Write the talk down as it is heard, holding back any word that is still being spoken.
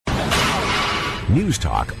News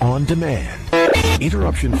Talk on demand.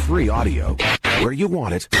 Interruption-free audio where you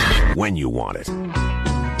want it, when you want it.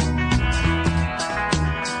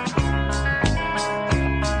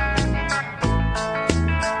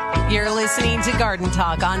 You're listening to Garden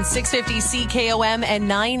Talk on 650 CKOM and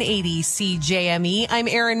 980 CJME. I'm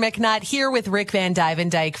Erin McNutt here with Rick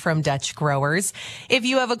vanDuyvendyk from Dutch Growers. If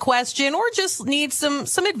you have a question or just need some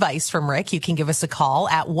advice from Rick, you can give us a call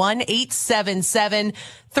at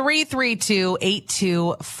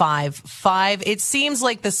 1-877-332-8255. It seems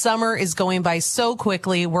like the summer is going by so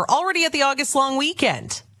quickly. We're already at the August long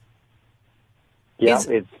weekend. Yeah,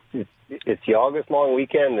 it's the August long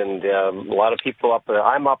weekend, and a lot of people up.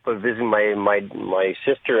 I'm up visiting my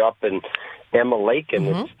sister up in Emma Lake,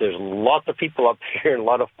 and there's lots of people up here and a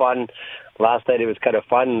lot of fun. Last night it was kind of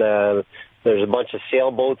fun. There's a bunch of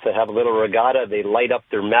sailboats that have a little regatta. They light up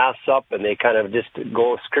their masts up, and they kind of just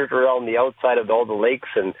go skirt around the outside of all the lakes,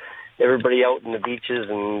 and everybody out in the beaches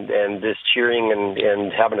and just cheering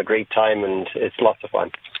and having a great time, and it's lots of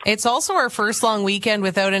fun. It's also our first long weekend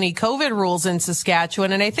without any COVID rules in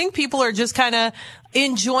Saskatchewan, and I think people are just kind of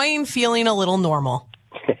enjoying feeling a little normal.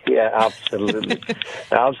 Yeah, absolutely.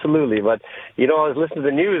 Absolutely. But, I was listening to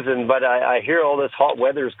the news, but I hear all this hot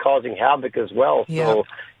weather is causing havoc as well. Yeah. So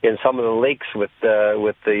in some of the lakes with the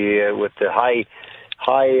high,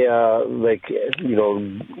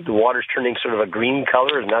 the water's turning sort of a green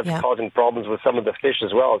color, and that's causing problems with some of the fish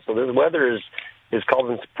as well. So this weather is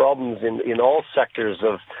causing problems in all sectors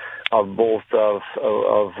of both of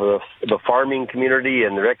the farming community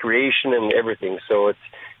and the recreation and everything. So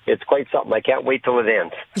it's quite something. I can't wait till it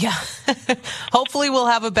ends. Yeah. Hopefully we'll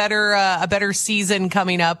have a better season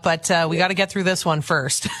coming up, but we got to get through this one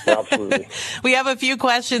first. Absolutely. We have a few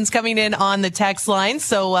questions coming in on the text line,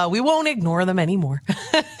 so we won't ignore them anymore.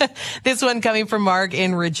 This one coming from Mark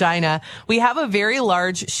in Regina. We have a very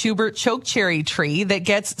large Schubert chokecherry tree that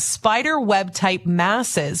gets spider web type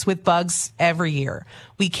masses with bugs every year.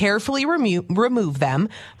 We carefully remove them,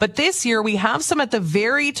 but this year we have some at the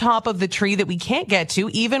very top of the tree that we can't get to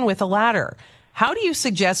even with a ladder. How do you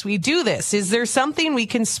suggest we do this? Is there something we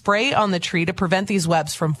can spray on the tree to prevent these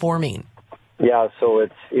webs from forming? Yeah, so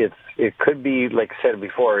it could be, like I said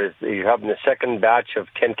before, you're having the second batch of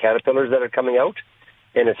 10 caterpillars that are coming out,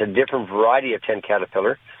 and it's a different variety of 10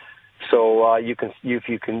 caterpillar. So if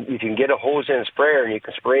you can get a hose and a sprayer and you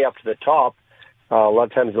can spray up to the top. A lot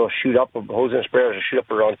of times they'll shoot up, hose and sprayers will shoot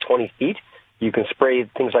up around 20 feet. You can spray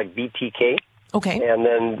things like BTK. Okay. And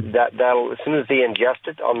then that'll, as soon as they ingest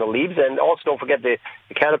it on the leaves, and also don't forget the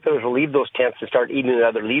caterpillars will leave those tents and start eating the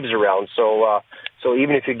other leaves around. So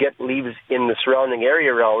even if you get leaves in the surrounding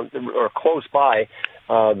area around or close by,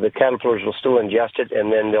 the caterpillars will still ingest it,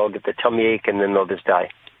 and then they'll get the tummy ache, and then they'll just die.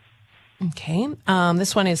 Okay.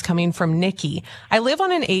 This one is coming from Nikki. I live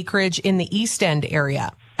on an acreage in the East End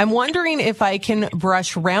area. I'm wondering if I can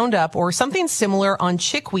brush Roundup or something similar on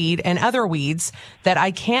chickweed and other weeds that I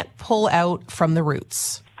can't pull out from the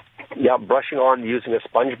roots. Yeah, brushing on using a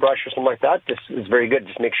sponge brush or something like that just is very good.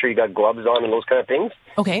 Just make sure you got gloves on and those kind of things.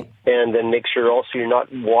 Okay. And then make sure also you're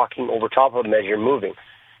not walking over top of them as you're moving,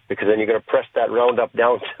 because then you're going to press that Roundup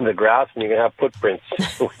down to the grass and you're going to have footprints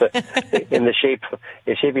in the shape of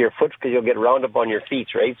your foot, because you'll get Roundup on your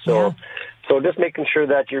feet, right? So just making sure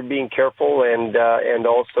that you're being careful and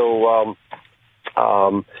also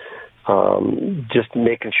just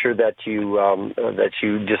making sure that you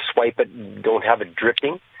just swipe it, don't have it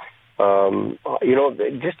dripping.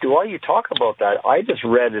 Just while you talk about that, I just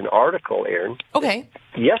read an article, Erin. Okay.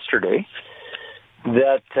 Yesterday,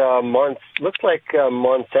 that looks like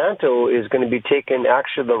Monsanto is going to be taking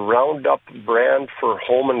actually the Roundup brand for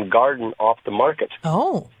home and garden off the market.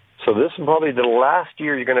 Oh. So this is probably the last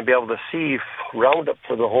year you're going to be able to see Roundup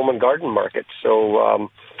for the home and garden market. So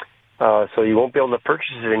you won't be able to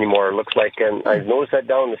purchase it anymore, it looks like. And I noticed that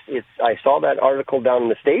I saw that article down in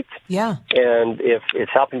the States. Yeah. And if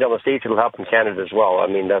it's happening down in the States, it'll happen in Canada as well. I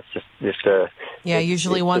mean, that's just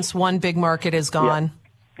usually once one big market is gone.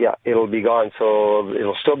 Yeah, it'll be gone. So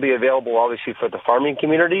it'll still be available, obviously, for the farming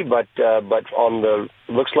community. But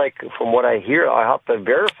looks like from what I hear, I have to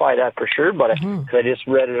verify that for sure. But I just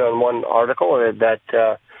read it on one article that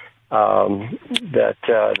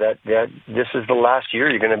this is the last year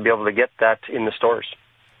you're going to be able to get that in the stores.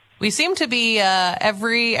 We seem to be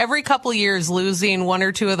every couple years losing one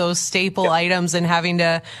or two of those staple items and having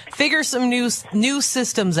to figure some new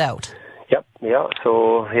systems out. Yep. Yeah.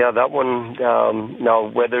 So that one. Now,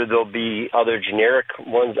 whether there'll be other generic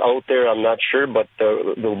ones out there, I'm not sure. But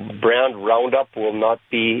the brand Roundup will not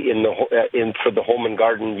be in for the home and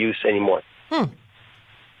garden use anymore.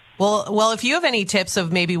 Well, if you have any tips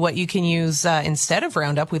of maybe what you can use instead of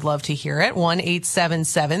Roundup, we'd love to hear it.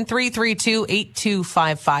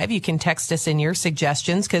 1-877-332-8255. You can text us in your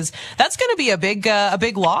suggestions because that's going to be a big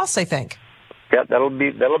loss, I think. Yeah, that'll be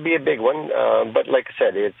a big one. But like I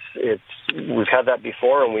said, it's we've had that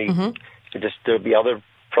before, and there'll be other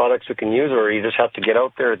products we can use, or you just have to get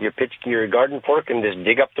out there with your garden fork and just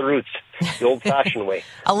dig up the roots the old-fashioned way.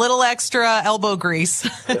 A little extra elbow grease.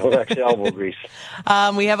 A little extra elbow grease.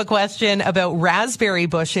 We have a question about raspberry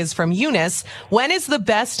bushes from Eunice. When is the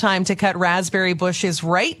best time to cut raspberry bushes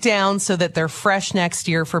right down so that they're fresh next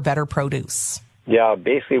year for better produce? Yeah,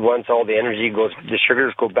 basically once all the the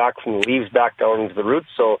sugars go back from the leaves back down into the roots,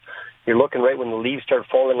 so you're looking right when the leaves start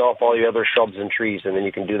falling off all your other shrubs and trees, and then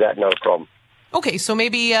you can do that, not a problem. Okay, so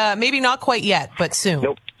maybe not quite yet, but soon.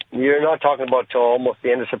 Nope. You're not talking about till almost the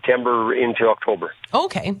end of September into October.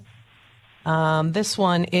 Okay. This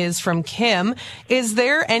one is from Kim. Is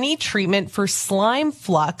there any treatment for slime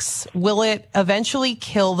flux? Will it eventually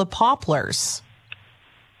kill the poplars?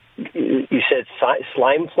 You said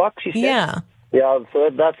slime flux, you said? Yeah. Yeah, so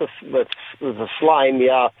that's a slime,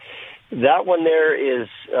 yeah. That one there is...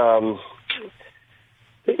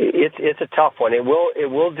 It's a tough one. It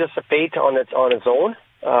will dissipate on its own.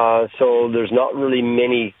 So there's not really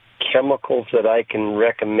many chemicals that I can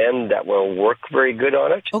recommend that will work very good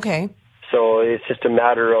on it. Okay. So it's just a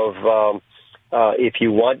matter of if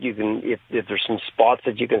you want, you can. If there's some spots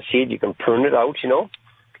that you can see, you can prune it out.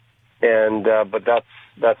 And but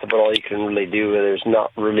that's about all you can really do. There's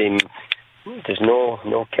no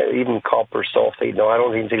even copper sulfate. No, I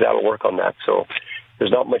don't even think that'll work on that. So. There's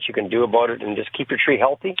not much you can do about it, and just keep your tree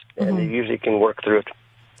healthy, and it usually can work through it.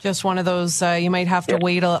 Just one of those, you might have to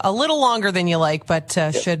wait a little longer than you like, but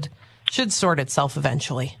should sort itself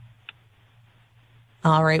eventually.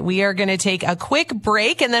 All right, we are going to take a quick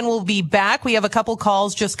break, and then we'll be back. We have a couple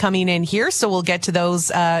calls just coming in here, so we'll get to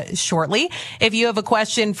those shortly. If you have a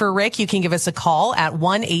question for Rick, you can give us a call at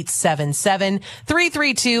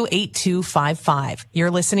 1-877-332-8255. You're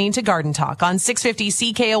listening to Garden Talk on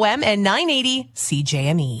 650 CKOM and 980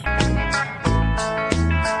 CJME.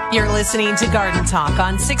 You're listening to Garden Talk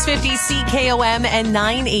on 650 CKOM and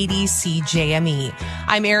 980 CJME.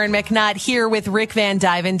 I'm Erin McNutt here with Rick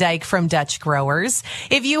vanDuyvendyk from Dutch Growers.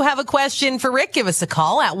 If you have a question for Rick, give us a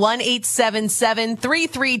call at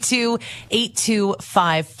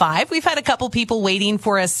 1-877-332-8255. We've had a couple people waiting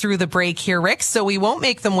for us through the break here, Rick, so we won't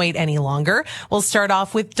make them wait any longer. We'll start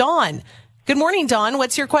off with Dawn. Good morning, Dawn.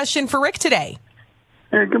 What's your question for Rick today?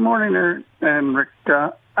 Hey, good morning, Erin and Rick.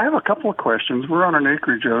 I have a couple of questions. We're on an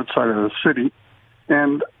acreage outside of the city,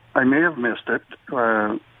 and I may have missed it.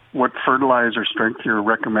 What fertilizer strength you're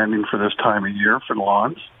recommending for this time of year for the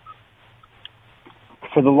lawns?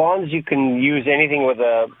 For the lawns, you can use anything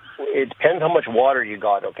it depends how much water you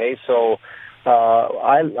got, okay? So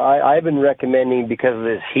I've been recommending, because of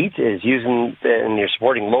this heat, and you're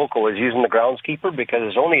supporting local, is using the groundskeeper, because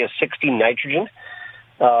it's only a 60 nitrogen.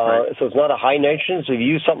 So it's not a high nitrogen. So if you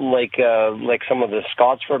use something like some of the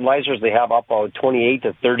Scott's fertilizers, they have up about 28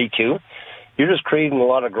 to 32. You're just creating a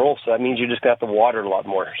lot of growth. So that means you're just going to have to water a lot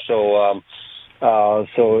more. So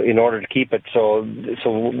in order to keep it, so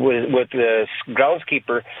with the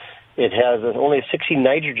groundskeeper, it has only a 60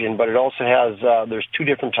 nitrogen, but it also has there's two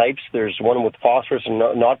different types. There's one with phosphorus and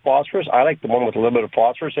not phosphorus. I like the one with a little bit of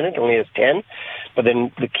phosphorus in it. It only has 10. But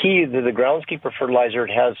then the key to the groundskeeper fertilizer,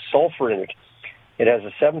 it has sulfur in it. It has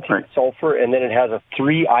a 17 sulfur, and then it has a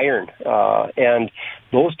 3 iron. And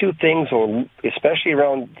those two things, especially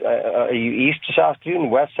around are you east Saskatoon,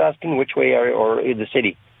 west Saskatoon, which way or in the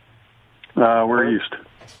city? We're east.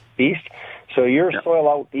 East? So your soil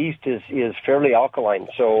out east is fairly alkaline.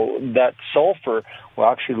 So that sulfur will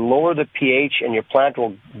actually lower the pH, and your plant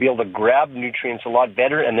will be able to grab nutrients a lot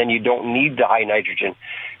better, and then you don't need the high nitrogen.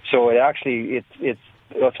 So that's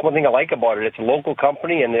one thing I like about it. It's a local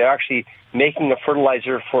company, and they're actually making a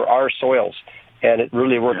fertilizer for our soils, and it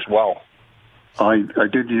really works well. I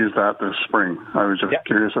did use that this spring. I was just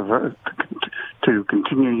curious to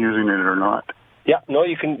continue using it or not. Yeah, no,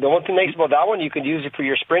 you can. The one thing nice about that one, you can use it for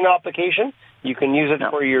your spring application. You can use it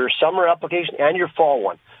for your summer application and your fall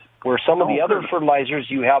one. Where some of the other fertilizers,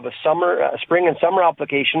 you have a spring and summer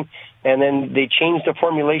application, and then they change the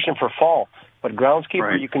formulation for fall. But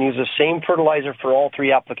groundskeeper, you can use the same fertilizer for all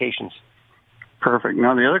 3 applications. Perfect.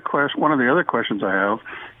 Now, one of the other questions I have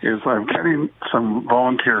is I'm getting some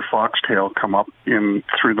volunteer foxtail come up in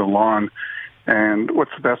through the lawn, and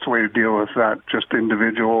what's the best way to deal with that? Just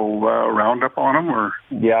individual Roundup on them, or?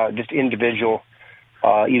 Yeah, just individual,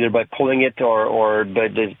 either by pulling it or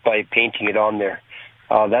by painting it on there.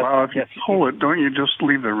 If you pull it, don't you just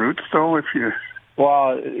leave the roots, though, if you...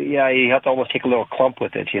 Well, yeah, you have to almost take a little clump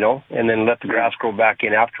with it, and then let the grass grow back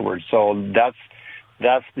in afterwards. So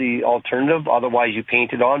that's the alternative. Otherwise, you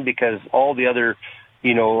paint it on, because all the other,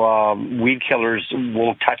 weed killers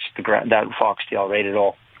won't touch that foxtail right at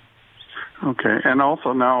all. Okay, and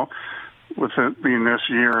also now, with it being this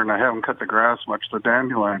year and I haven't cut the grass much, the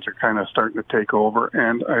dandelions are kind of starting to take over.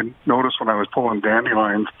 And I noticed when I was pulling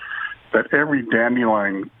dandelions that every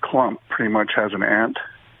dandelion clump pretty much has an ant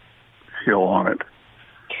hill on it.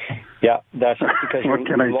 Yeah, that's because what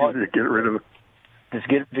can I do to get rid of it?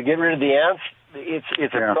 To get rid of the ants,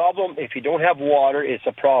 it's a problem. If you don't have water, it's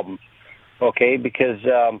a problem. Okay, because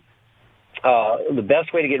the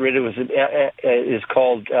best way to get rid of it is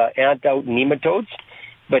called ant-out nematodes.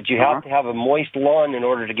 But you have to have a moist lawn in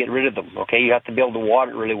order to get rid of them, okay? You have to be able to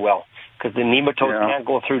water it really well, because the nematodes can't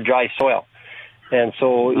go through dry soil. And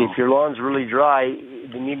so if your lawn's really dry,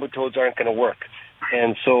 the nematodes aren't going to work.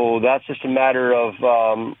 And so that's just a matter of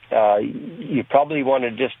you probably want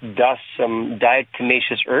to just dust some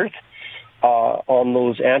diatomaceous earth on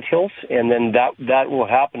those anthills, and then that will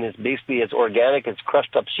happen is basically it's organic, it's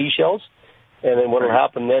crushed up seashells. And then what will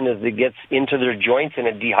happen then is it gets into their joints and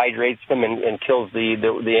it dehydrates them and kills the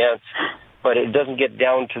ants. But it doesn't get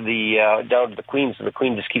down to the queen, so the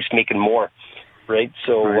queen just keeps making more, right?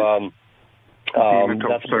 So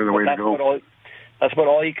that's the way to go. That's about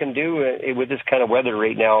all you can do with this kind of weather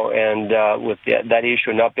right now, and with that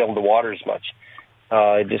issue of not being able to water as much.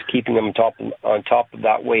 Just keeping them on top of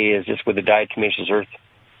that way is just with the diatomaceous earth.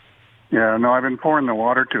 Yeah, no, I've been pouring the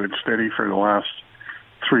water to it steady for the last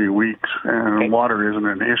 3 weeks, and water isn't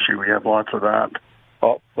an issue. We have lots of that.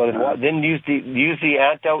 Oh, well, then use the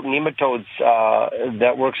ant-out nematodes.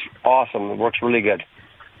 That works awesome. It works really good.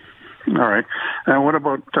 All right. And what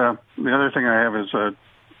about the other thing I have is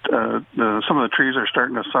some of the trees are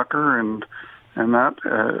starting to sucker and that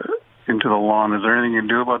into the lawn. Is there anything you can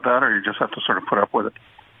do about that, or you just have to sort of put up with it?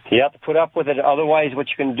 You have to put up with it. Otherwise, what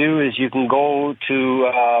you can do is you can go to,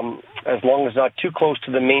 as long as not too close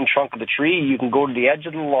to the main trunk of the tree, you can go to the edge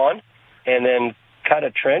of the lawn and then cut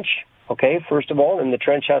a trench, okay, first of all. And the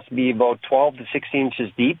trench has to be about 12 to 16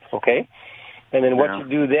 inches deep, okay? And then what you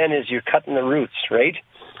do then is you're cutting the roots, right?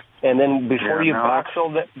 And then before you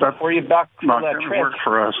backfill that trench. Work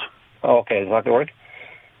for us. Oh, okay, it's not going to work?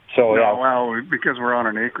 So, well, because we're on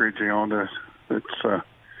an acreage, it's...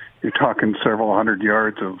 You're talking several hundred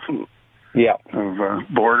yards of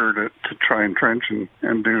border to try and trench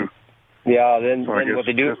and do. Yeah, then what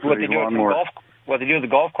they do at the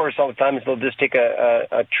golf course all the time is they'll just take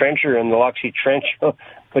a trencher and they'll actually trench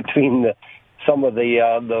between some of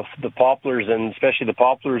the poplars, and especially the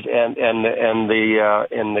poplars and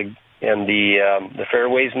the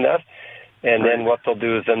fairways and that. And then what they'll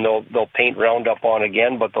do is then they'll paint Roundup on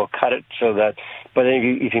again, but they'll cut it so that. But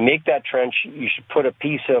then if you make that trench, you should put a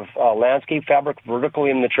piece of landscape fabric vertically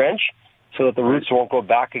in the trench so that the roots won't go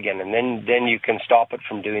back again, and then you can stop it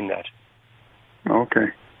from doing that.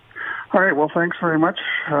 Okay. All right. Well, thanks very much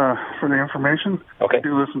for the information. Okay. I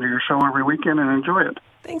do listen to your show every weekend and enjoy it.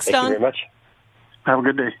 Thanks, Don. Thank you very much. Have a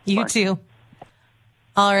good day. You too.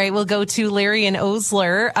 All right. We'll go to Larry in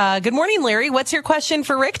Osler. Good morning, Larry. What's your question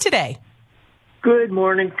for Rick today? Good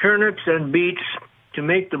morning. Turnips and beets, to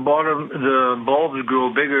make the bulbs grow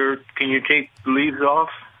bigger, can you take the leaves off?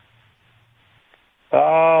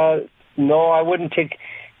 No, I wouldn't take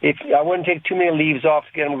too many leaves off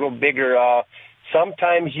to get them to grow bigger.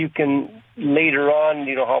 Sometimes you can later on,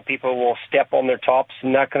 how people will step on their tops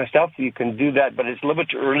and that kind of stuff. You can do that, but it's a little bit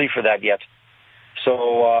too early for that yet.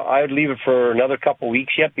 So I would leave it for another couple of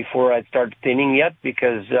weeks yet before I'd start thinning yet,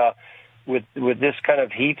 because with this kind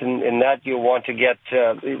of heat and that, you'll want to get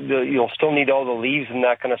you'll still need all the leaves and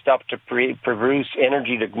that kind of stuff to produce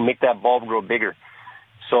energy to make that bulb grow bigger.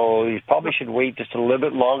 So you probably should wait just a little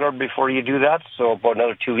bit longer before you do that, so about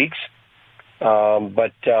another 2 weeks.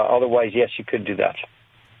 But otherwise, yes, you could do that,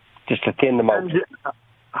 just to thin them out.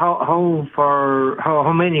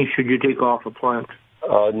 How many should you take off a plant?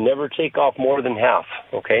 Never take off more than half,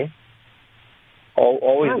 okay?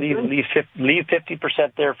 Always leave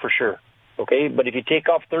 50% there for sure, okay? But if you take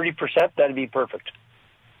off 30%, that'd be perfect.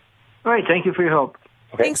 All right, thank you for your help.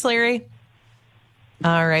 Okay. Thanks, Larry.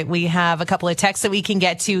 All right, we have a couple of texts that we can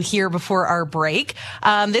get to here before our break.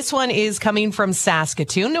 This one is coming from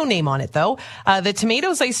Saskatoon. No name on it, though. The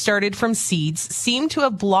tomatoes I started from seeds seem to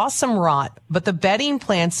have blossom rot, but the bedding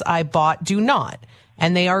plants I bought do not,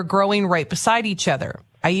 and they are growing right beside each other.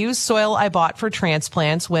 I used soil I bought for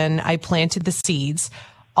transplants when I planted the seeds.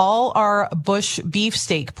 All are bush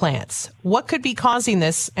beefsteak plants. What could be causing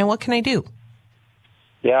this, and what can I do?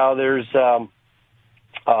 Yeah, there's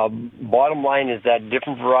bottom line is that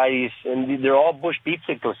different varieties, and they're all bush beets,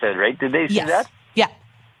 like they said, right? Did they say that? Yeah.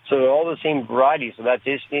 So they're all the same variety. So that's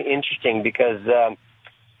just interesting because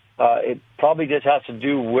it probably just has to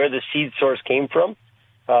do where the seed source came from.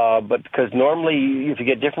 But because normally, if you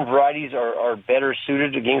get different varieties, are better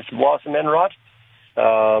suited against blossom end rot.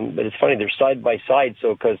 But it's funny, they're side by side.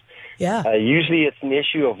 So because usually it's an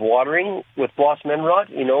issue of watering with blossom end rot.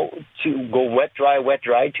 To go wet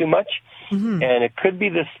dry too much, and it could be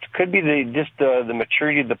the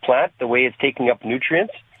maturity of the plant, the way it's taking up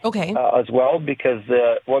nutrients. Okay. As well, because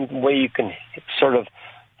one way you can sort of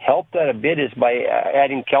help that a bit is by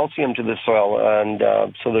adding calcium to the soil. And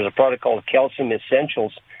so there's a product called Calcium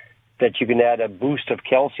Essentials that you can add a boost of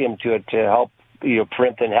calcium to it to help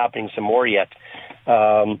prevent them happening some more yet.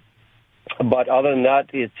 But other than that,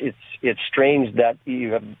 it's strange that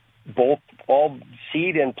you have all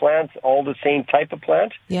seed and plants, all the same type of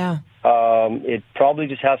plant. Yeah. It probably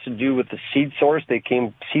just has to do with the seed source.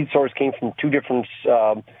 Seed source came from two different,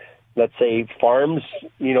 let's say, farms,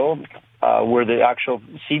 where the actual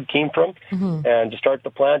seed came from, and to start the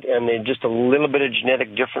plant, and then just a little bit of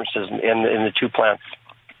genetic differences in the two plants.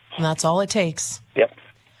 And that's all it takes. Yep.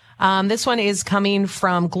 This one is coming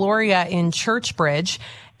from Gloria in Churchbridge.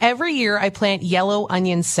 Every year I plant yellow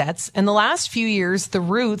onion sets, and the last few years the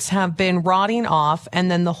roots have been rotting off and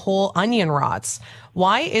then the whole onion rots.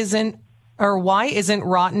 Why isn't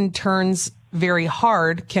rotten turns very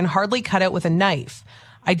hard, can hardly cut it with a knife?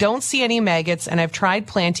 I don't see any maggots, and I've tried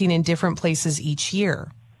planting in different places each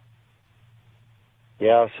year.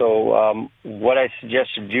 Yeah, so what I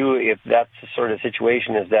suggest you do if that's the sort of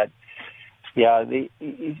situation is that,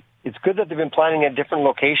 it's good that they've been planting at a different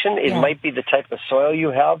location. It might be the type of soil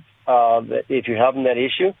you have, if you're having that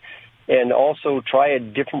issue. And also try a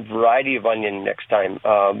different variety of onion next time.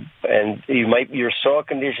 And your soil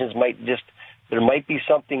conditions there might be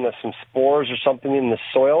something, some spores or something in the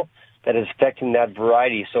soil that is affecting that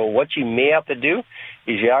variety. So what you may have to do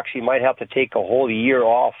is you actually might have to take a whole year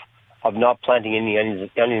off of not planting any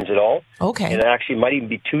onions at all. Okay. And it actually might even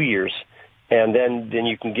be 2 years. And then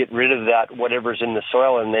you can get rid of that, whatever's in the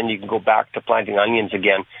soil, and then you can go back to planting onions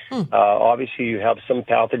again. Obviously, you have some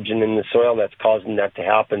pathogen in the soil that's causing that to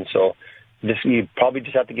happen. So you probably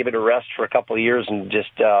just have to give it a rest for a couple of years and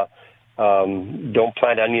just don't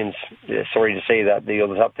plant onions. Sorry to say that.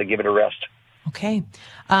 You'll have to give it a rest. Okay.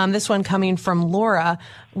 This one coming from Laura.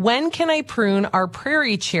 When can I prune our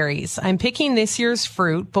prairie cherries? I'm picking this year's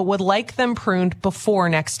fruit, but would like them pruned before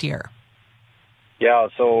next year. Yeah,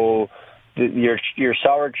 so your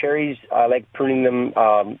sour cherries, I like pruning them.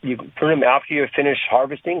 You can prune them after you finish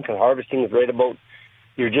harvesting, because harvesting is right about,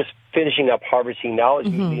 you're just finishing up harvesting now. It's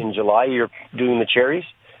usually in July you're doing the cherries.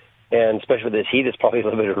 And especially with this heat, it's probably a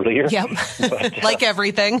little bit earlier. Yep. But, like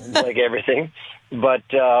everything. Like everything. But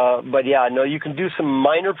yeah, no, you can do some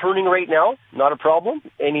minor pruning right now. Not a problem.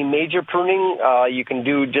 Any major pruning, you can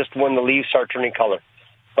do just when the leaves start turning color.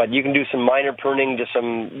 But you can do some minor pruning, just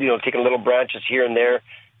some, taking little branches here and there.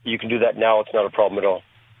 You can do that now. It's not a problem at all.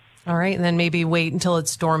 All right. And then maybe wait until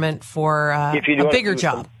it's dormant for a bigger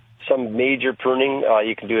job. Some major pruning,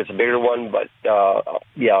 you can do. It's a bigger one. But,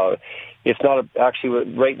 it's not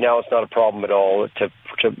actually right now. It's not a problem at all.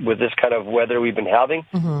 With this kind of weather we've been having,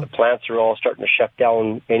 the plants are all starting to shut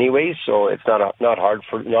down anyway, so it's not hard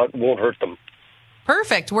won't hurt them.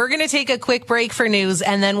 Perfect. We're going to take a quick break for news,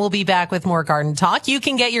 and then we'll be back with more Garden Talk. You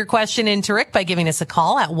can get your question into Rick by giving us a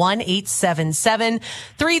call at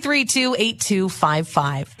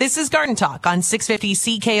 1-877-332-8255. This is Garden Talk on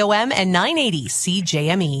 650 CKOM and 980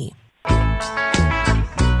 CJME.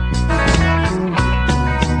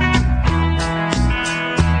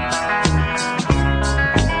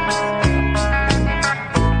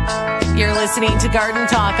 You're listening to Garden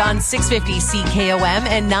Talk on 650 CKOM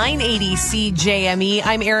and 980 CJME.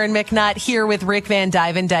 I'm Erin McNutt here with Rick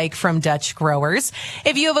vanDuyvendyk from Dutch Growers.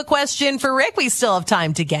 If you have a question for Rick, we still have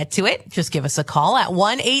time to get to it. Just give us a call at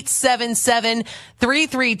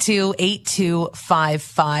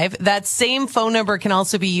 1-877-332-8255. That same phone number can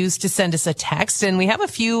also be used to send us a text, and we have a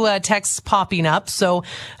few texts popping up. So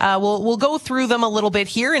we'll go through them a little bit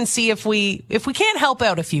here and see if we can't help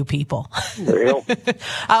out a few people. There you go.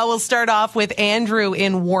 We'll start off with Andrew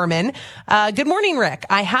in Warman. Good morning, Rick.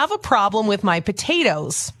 I have a problem with my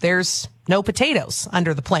potatoes. There's no potatoes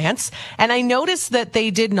under the plants, and I noticed that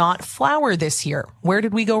they did not flower this year. Where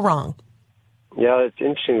did we go wrong? Yeah, it's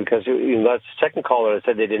interesting because that's the second caller that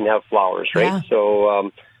said they didn't have flowers, right? Yeah.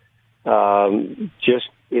 So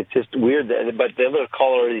it's just weird. But the other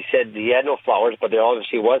caller, he said he had no flowers, but there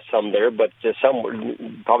obviously was some there, but some were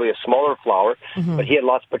probably a smaller flower, but he had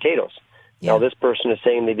lots of potatoes. Now this person is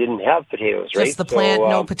saying they didn't have potatoes, right? Just the plant,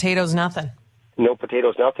 no potatoes, nothing. No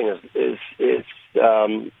potatoes, nothing is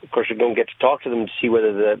of course you don't get to talk to them to see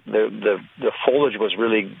whether the foliage was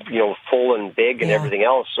really full and big and everything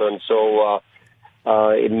else, and so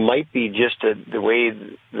it might be just the way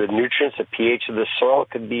the nutrients, the pH of the soil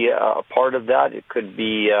could be a part of that. It could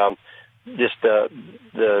be just the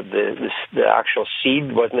actual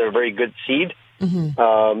seed wasn't a very good seed.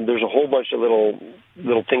 Mm-hmm. There's a whole bunch of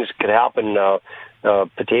little things that could happen.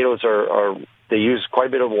 Potatoes they use quite a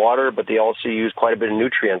bit of water, but they also use quite a bit of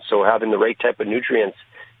nutrients. So having the right type of nutrients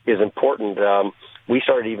is important. We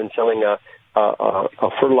started even selling a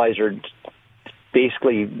fertilizer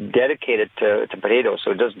basically dedicated to potatoes.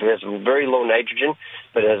 So it has very low nitrogen,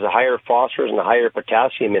 but it has a higher phosphorus and a higher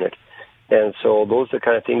potassium in it. And so those are the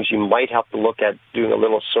kind of things you might have to look at doing a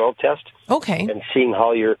little soil test. Okay. And seeing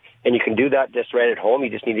how and you can do that just right at home. You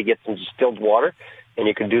just need to get some distilled water, and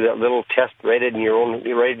you can do that little test right in your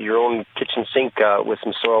own kitchen sink with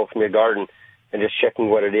some soil from your garden, and just checking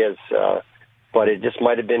what it is. But it just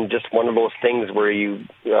might have been just one of those things where you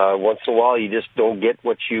once in a while you just don't get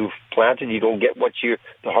what you've planted. You don't get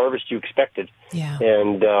the harvest you expected. Yeah.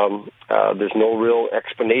 And there's no real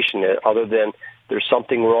explanation other than there's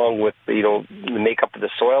something wrong with the makeup of the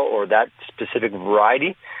soil, or that specific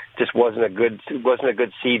variety just wasn't a good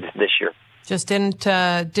seed this year. Just didn't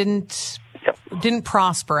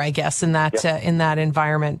prosper, I guess, in that in that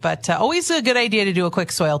environment. But always a good idea to do a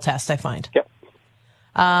quick soil test, I find. Yep.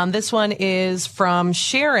 This one is from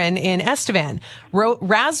Sharon in Estevan.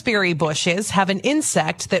 Raspberry bushes have an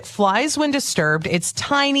insect that flies when disturbed. It's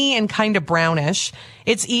tiny and kind of brownish.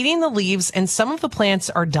 It's eating the leaves, and some of the plants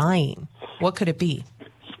are dying. What could it be?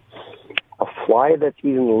 A fly that's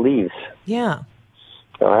eating the leaves. Yeah.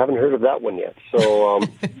 I haven't heard of that one yet. So,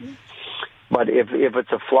 but if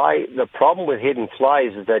it's a fly, the problem with hidden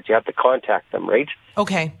flies is that you have to contact them, right?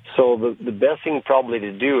 Okay. So the best thing probably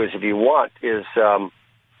to do is, if you want, is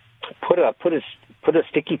put a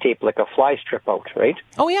sticky tape, like a fly strip out, right?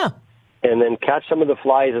 Oh yeah. And then catch some of the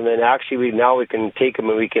flies, and then actually we can take them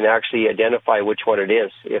and we can actually identify which one it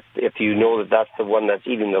is if you know that's the one that's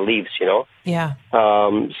eating the leaves, Yeah.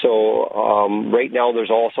 Right now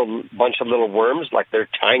there's also a bunch of little worms, like they're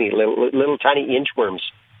tiny, little tiny inchworms.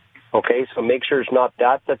 Okay, so make sure it's not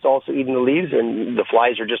that's also eating the leaves, and the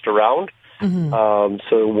flies are just around. Mm-hmm.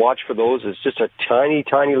 So watch for those. It's just a tiny,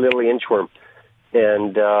 tiny little inchworm.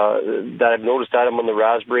 And that I've noticed that on the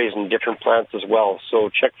raspberries and different plants as well. So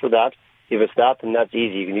check for that. If it's that, then that's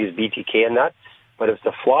easy. You can use BTK in that. But if it's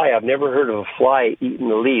a fly, I've never heard of a fly eating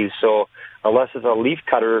the leaves. So unless it's a leaf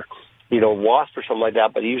cutter, wasp or something like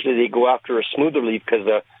that, but usually they go after a smoother leaf because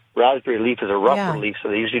the raspberry leaf is a rougher leaf, so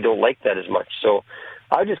they usually don't like that as much. So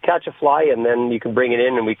I just catch a fly, and then you can bring it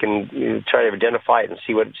in, and we can try to identify it and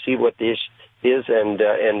see what the issue is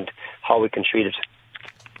and how we can treat it.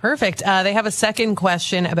 Perfect. They have a second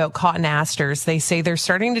question about cotton asters. They say they're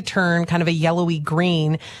starting to turn kind of a yellowy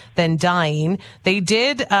green, then dying. They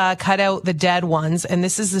did cut out the dead ones, and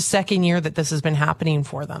this is the second year that this has been happening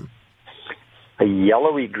for them. A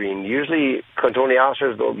yellowy green. Usually,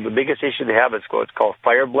 cotoneasters, the biggest issue they have is what's called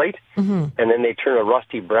fire blight, and then they turn a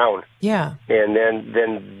rusty brown. Yeah. And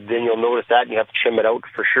then you'll notice that, and you have to trim it out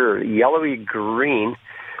for sure. Yellowy green.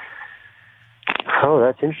 Oh,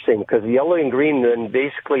 that's interesting, because yellow and green, then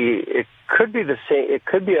basically it could be the same. It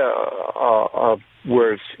could be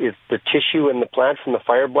where it's the tissue in the plant from the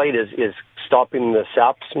fire blight is stopping the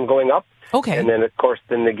saps from going up. Okay. And then, of course,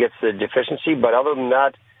 then it gets the deficiency. But other than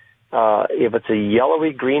that, if it's a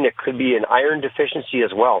yellowy green, it could be an iron deficiency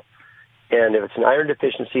as well. And if it's an iron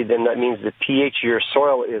deficiency, then that means the pH of your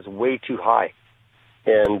soil is way too high.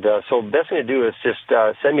 And so the best thing to do is just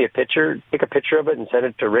send me a picture, take a picture of it, and send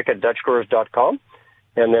it to rick@dutchgrowers.com,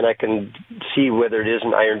 and then I can see whether it is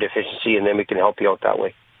an iron deficiency, and then we can help you out that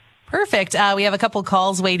way. Perfect. We have a couple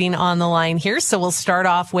calls waiting on the line here, so we'll start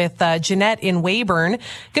off with Jeanette in Weyburn.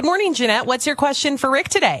 Good morning, Jeanette. What's your question for Rick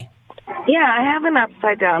today? Yeah, I have an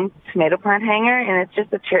upside-down tomato plant hanger, and it's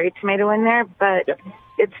just a cherry tomato in there, but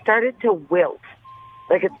it started to wilt.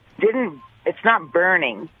 Like it's not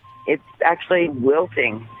burning. It's actually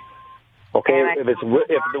wilting. Okay, if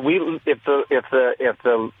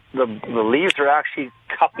the leaves are actually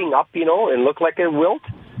cupping up, and look like a wilt,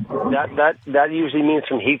 that usually means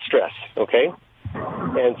from heat stress. Okay,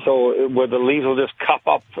 and so where the leaves will just cup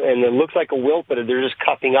up and it looks like a wilt, but they're just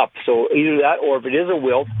cupping up. So either that, or if it is a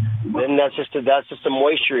wilt, then that's just a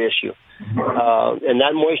moisture issue, and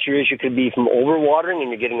that moisture issue could be from overwatering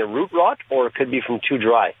and you're getting a root rot, or it could be from too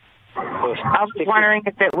dry. So I was wondering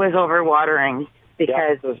if it was overwatering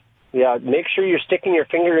because make sure you're sticking your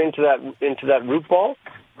finger into that root ball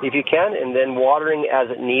if you can, and then watering as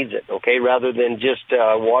it needs it, okay, rather than just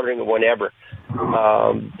watering it whenever.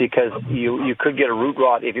 Because you could get a root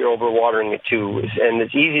rot if you're overwatering it too. And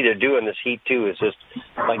it's easy to do in this heat too. It's just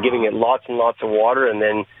by giving it lots and lots of water, and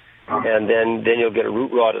then you'll get a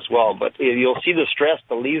root rot as well. But you'll see the stress.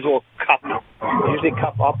 The leaves will usually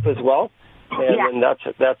cup up as well, and that's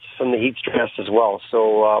from the heat stress as well.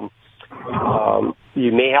 So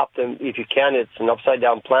you may have to, if you can, it's an upside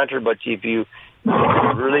down planter. But if you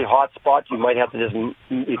a really hot spot, you might have to just,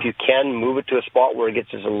 if you can, move it to a spot where it gets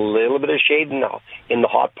just a little bit of shade in the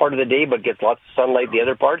hot part of the day, but gets lots of sunlight the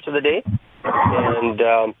other parts of the day.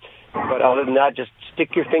 And but other than that, just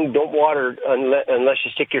stick your finger. Don't water unless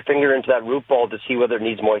you stick your finger into that root ball to see whether it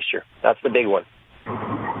needs moisture. That's the big one.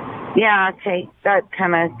 Yeah, okay. That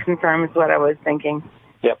kind of confirms what I was thinking.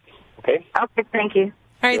 Yep. Okay. Okay, thank you.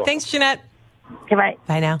 All right, thanks, Jeanette. Okay, bye.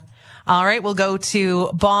 Bye now. All right, we'll go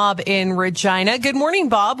to Bob in Regina. Good morning,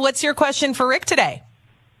 Bob. What's your question for Rick today?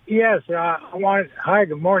 Yes, hi,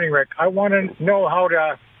 good morning, Rick. I want to know how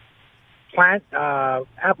to plant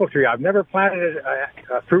apple tree. I've never planted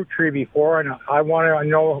a fruit tree before, and I want to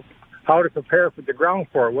know how to prepare for the ground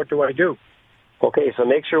for it. What do I do? Okay, so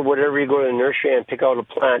make sure whatever you go to the nursery and pick out a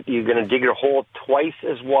plant, you're going to dig your hole twice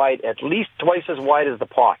as wide, at least twice as wide as the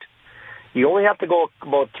pot. You only have to go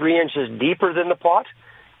about 3 inches deeper than the pot,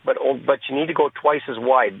 but you need to go twice as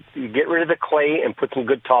wide. You get rid of the clay and put some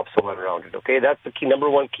good topsoil around it, okay? That's the key, number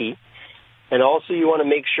one key. And also you want to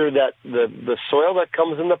make sure that the soil that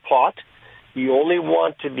comes in the pot, you only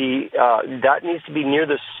want to be, that needs to be near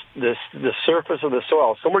the surface of the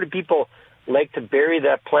soil. So many people like to bury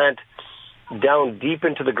that plant down deep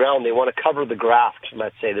into the ground. They want to cover the graft,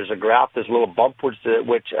 let's say. There's a graft, there's a little bump which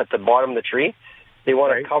at the bottom of the tree. They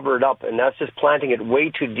want to cover it up, and that's just planting it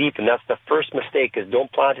way too deep, and that's the first mistake, is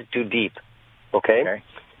don't plant it too deep, okay?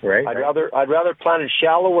 Right. I'd rather plant it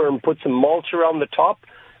shallower and put some mulch around the top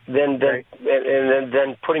than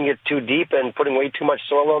putting it too deep and putting way too much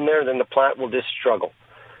soil on there. Then the plant will just struggle.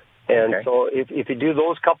 And so if you do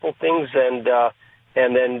those couple things, and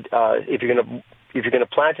then if you're gonna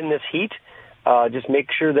plant in this heat, just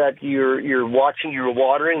make sure that you're watching your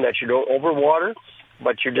watering, that you don't overwater,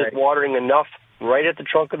 but you're just watering enough right at the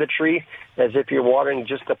trunk of the tree, as if you're watering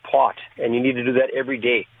just a pot, and you need to do that every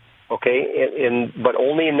day, okay? But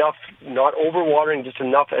only enough, not overwatering, just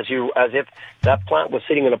enough as if that plant was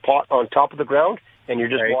sitting in a pot on top of the ground, and you're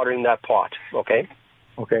just watering that pot, okay?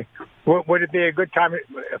 Okay. Would it be a good time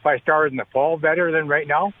if I started in the fall better than right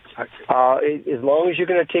now? As long as you're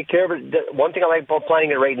going to take care of it. One thing I like about planting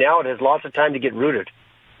it right now, it has lots of time to get rooted,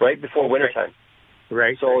 right before wintertime.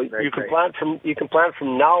 Right. So you can plant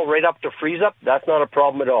from now right up to freeze up. That's not a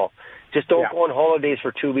problem at all. Just don't go on holidays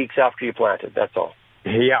for 2 weeks after you plant it. That's all.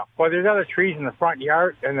 Yeah. Well, there's other trees in the front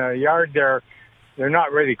yard, and the yard they're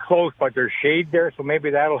not really close, but there's shade there, so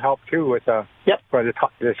maybe that'll help too with for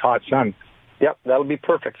this hot sun. Yep, that'll be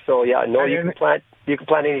perfect. So you can plant. You can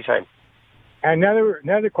plant anytime.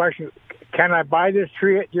 Another question: can I buy this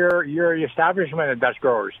tree at your establishment at Dutch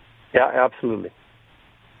Growers? Yeah, absolutely.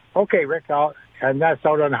 Okay, Rick. And that's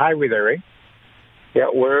out on the highway there, right? Yeah,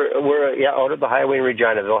 we're out at the highway in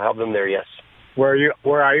Regina. They'll have them there, yes.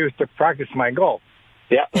 Where I used to practice my golf.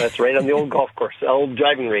 Yeah, that's right on the old golf course, the old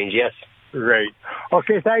driving range, yes. Great.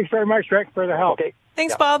 Okay, thanks very much, Rick, for the help. Okay.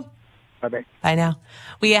 Thanks, Bob. Bye-bye. Bye now.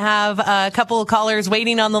 We have a couple of callers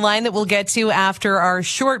waiting on the line that we'll get to after our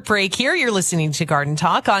short break here. You're listening to Garden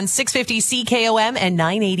Talk on 650 CKOM and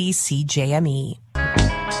 980 CJME.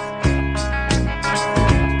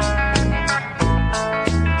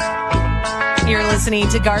 You're listening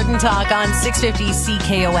to Garden Talk on 650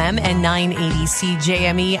 CKOM and 980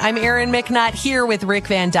 CJME. I'm Erin McNutt here with Rick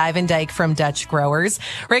vanDuyvendyk from Dutch Growers.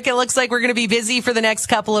 Rick, it looks like we're going to be busy for the next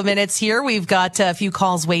couple of minutes here. We've got a few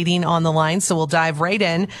calls waiting on the line, so we'll dive right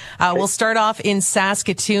in. We'll start off in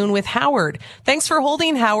Saskatoon with Howard. Thanks for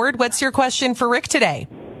holding, Howard. What's your question for Rick today?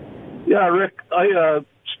 Yeah, Rick, I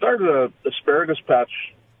started an asparagus patch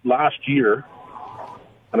last year,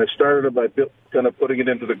 and I started it by kind of putting it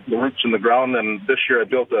into the roots in the ground, and this year I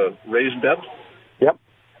built a raised bed. Yep.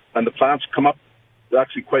 And the plants come up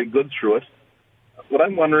actually quite good through it. What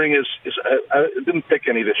I'm wondering is I didn't pick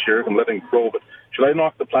any this year. I'm letting it grow, but should I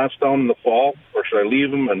knock the plants down in the fall, or should I leave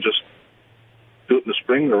them and just do it in the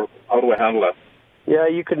spring, or how do I handle that? Yeah,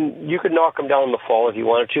 you could knock them down in the fall if you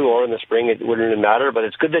wanted to, or in the spring. It wouldn't really matter, but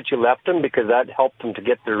it's good that you left them, because that helped them to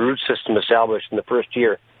get their root system established in the first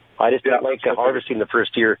year. I just don't like harvesting the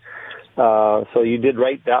first year. So you did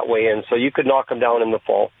right that way, and so you could knock them down in the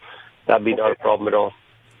fall. That'd be not a problem at all.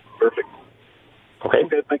 Perfect. Okay,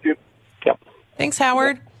 thank you. Yep. Thanks,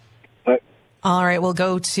 Howard. Bye. All right, we'll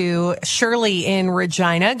go to Shirley in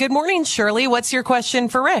Regina. Good morning, Shirley. What's your question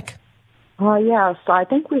for Rick? Yeah, so I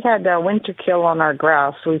think we had winter kill on our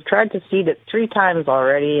grass. We've tried to seed it 3 times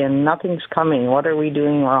already, and nothing's coming. What are we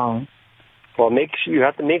doing wrong? Well, you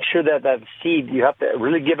have to make sure that seed, you have to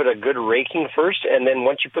really give it a good raking first, and then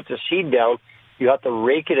once you put the seed down, you have to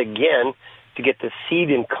rake it again to get the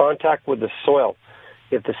seed in contact with the soil.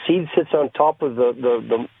 If the seed sits on top of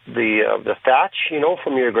the thatch,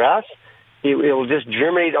 from your grass, it will just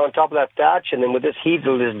germinate on top of that thatch, and then with this heat,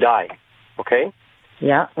 it'll just die. Okay?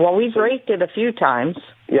 Yeah. Well, we've raked it a few times.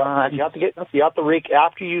 Yeah. You have to rake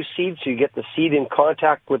after you seed, so you get the seed in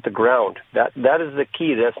contact with the ground. That is the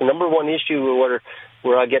key. That's the number one issue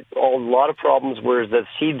where I get a lot of problems, where the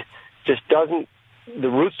seed just the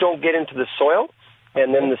roots don't get into the soil,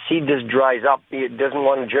 and then the seed just dries up. It doesn't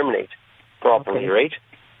want to germinate properly, right?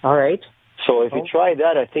 All right. So if you try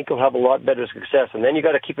that, I think you'll have a lot better success. And then you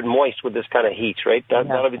got to keep it moist with this kind of heat, right?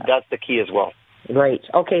 That's the key as well. Right.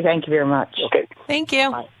 Okay, thank you very much. Okay. Thank you.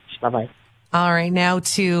 Bye-bye. All right, now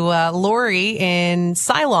to Lori in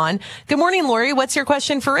Ceylon. Good morning, Lori. What's your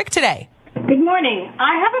question for Rick today? Good morning.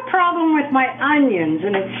 I have a problem with my onions,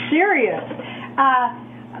 and it's serious.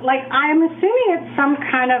 I'm assuming it's some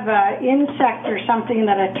kind of a insect or something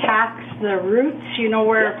that attacks the roots,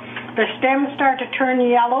 where the stems start to turn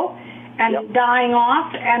yellow and dying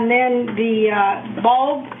off, and then the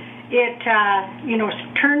bulb, it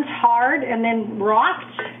turns hard and then rots.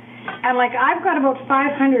 And I've got about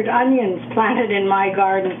 500 onions planted in my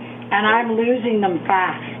garden, and I'm losing them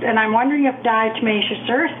fast. And I'm wondering if diatomaceous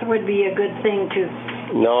earth would be a good thing to.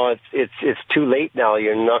 No, it's too late now.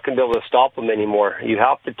 You're not going to be able to stop them anymore. You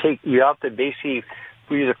have to basically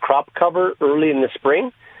use a crop cover early in the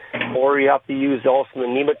spring, or you have to use also the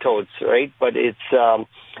nematodes, right? But it's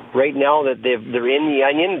right now that they're in the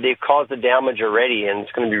onion, they've caused the damage already, and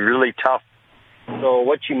it's going to be really tough. So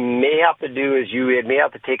what you may have to do is you may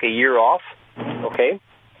have to take a year off, okay?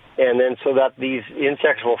 And then so that these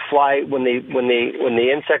insects will fly when the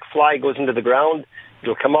insect fly goes into the ground,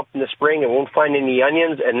 it'll come up in the spring and won't find any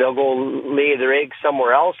onions, and they'll go lay their eggs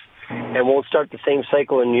somewhere else and won't start the same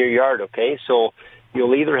cycle in your yard, okay? So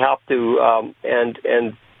you'll either have to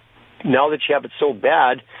and now that you have it so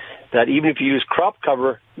bad that even if you use crop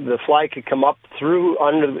cover, the fly could come up through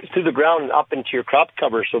the ground and up into your crop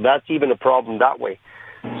cover. So that's even a problem that way.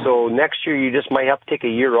 So next year you just might have to take a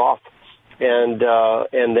year off, and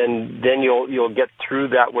then you'll get through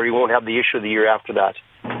that where you won't have the issue the year after that.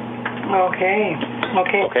 Okay. I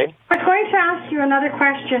was going to ask you another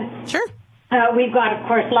question. Sure. We've got, of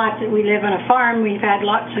course, we live on a farm. We've had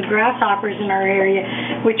lots of grasshoppers in our area,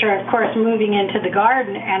 which are, of course, moving into the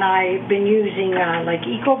garden, and I've been using,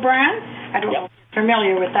 EcoBrand. I don't know if you're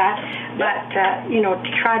familiar with that, but,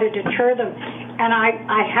 to try to deter them. And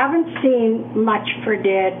I haven't seen much for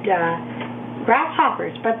dead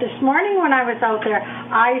grasshoppers. But this morning when I was out there,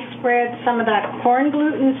 I spread some of that corn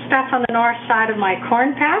gluten stuff on the north side of my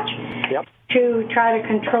corn patch to try to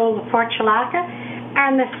control the portulaca.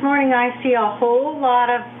 And this morning I see a whole lot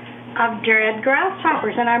of dead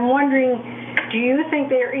grasshoppers, and I'm wondering, do you think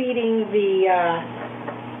they're eating the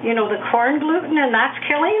corn gluten and that's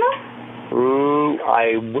killing them?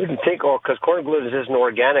 I wouldn't think, because corn gluten isn't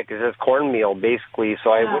organic; it's just cornmeal basically.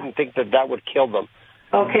 So I wouldn't think that would kill them.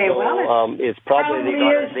 Okay, so, it's probably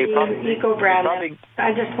EcoBrand.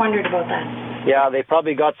 I just wondered about that. Yeah, they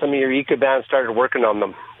probably got some of your EcoBrand started working on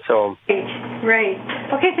them. So great.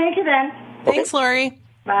 Okay, thank you then. Thanks, Lori.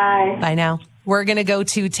 Bye. Bye now. We're going to go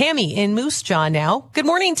to Tammy in Moose Jaw now. Good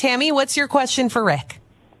morning, Tammy. What's your question for Rick?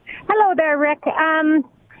 Hello there, Rick.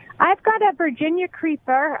 I've got a Virginia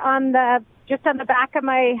creeper just on the back of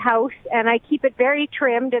my house, and I keep it very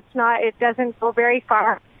trimmed. It doesn't go very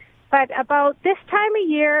far. But about this time of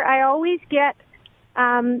year, I always get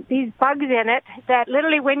these bugs in it that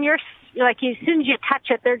literally when you're as soon as you touch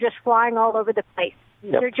it, they're just flying all over the place.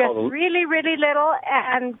 Yep. They're just really, really little,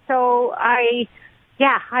 and so I've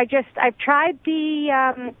tried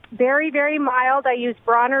the very, very mild. I use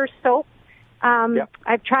Bronner's soap.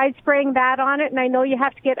 I've tried spraying that on it, and I know you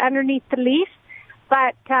have to get underneath the leaf,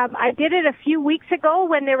 but I did it a few weeks ago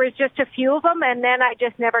when there was just a few of them, and then I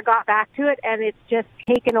just never got back to it, and it's just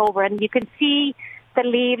taken over, and you can see the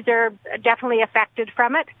leaves are definitely affected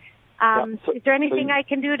from it. Is there anything I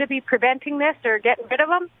can do to be preventing this or getting rid of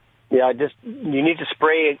them? Yeah, you need to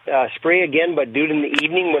spray again, but do it in the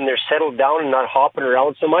evening when they're settled down and not hopping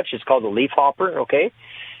around so much. It's called a leaf hopper, okay?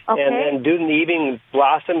 And then do it in the evening,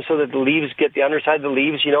 blast them so that the leaves get the underside of the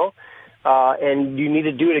leaves, and you need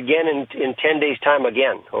to do it again in 10 days' time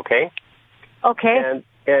again, okay? Okay.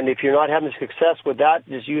 And if you're not having success with that,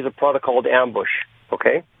 just use a product called Ambush,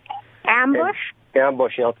 okay? Ambush?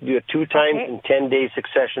 Ambush. You have to do it 2 times in 10-day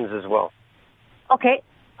successions as well. Okay.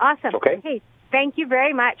 Awesome. Okay. Hey, thank you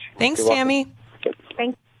very much. Thanks, Tammy.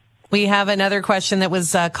 Thanks. We have another question that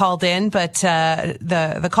was called in, but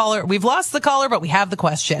the caller, we've lost the caller, but we have the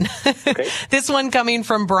question. Okay. This one coming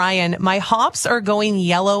from Brian. My hops are going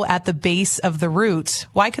yellow at the base of the root.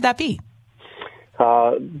 Why could that be?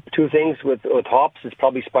 2 things with hops is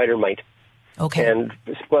probably spider mite. Okay. And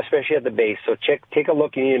especially at the base. So take a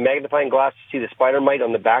look. You need a magnifying glass to see the spider mite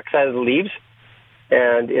on the backside of the leaves.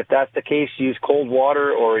 And if that's the case, use cold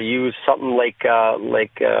water or use something like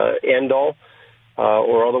Endol.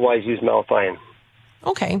 Or otherwise use malathion.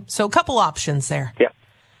 Okay, so a couple options there. Yeah.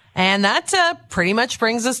 And that pretty much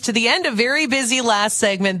brings us to the end. A very busy last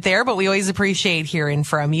segment there, but we always appreciate hearing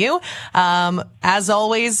from you. As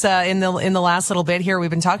always, in the last little bit here,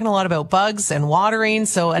 we've been talking a lot about bugs and watering.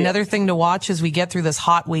 So another thing to watch as we get through this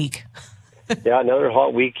hot week. Yeah, another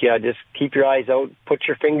hot week. Yeah, just keep your eyes out. Put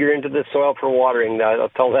your finger into the soil for watering. I'll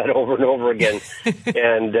tell that over and over again.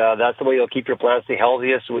 And that's the way you'll keep your plants the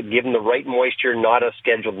healthiest. Give them the right moisture, not a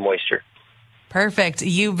scheduled moisture. Perfect.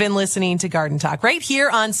 You've been listening to Garden Talk right here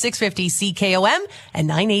on 650 CKOM and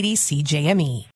 980 CJME.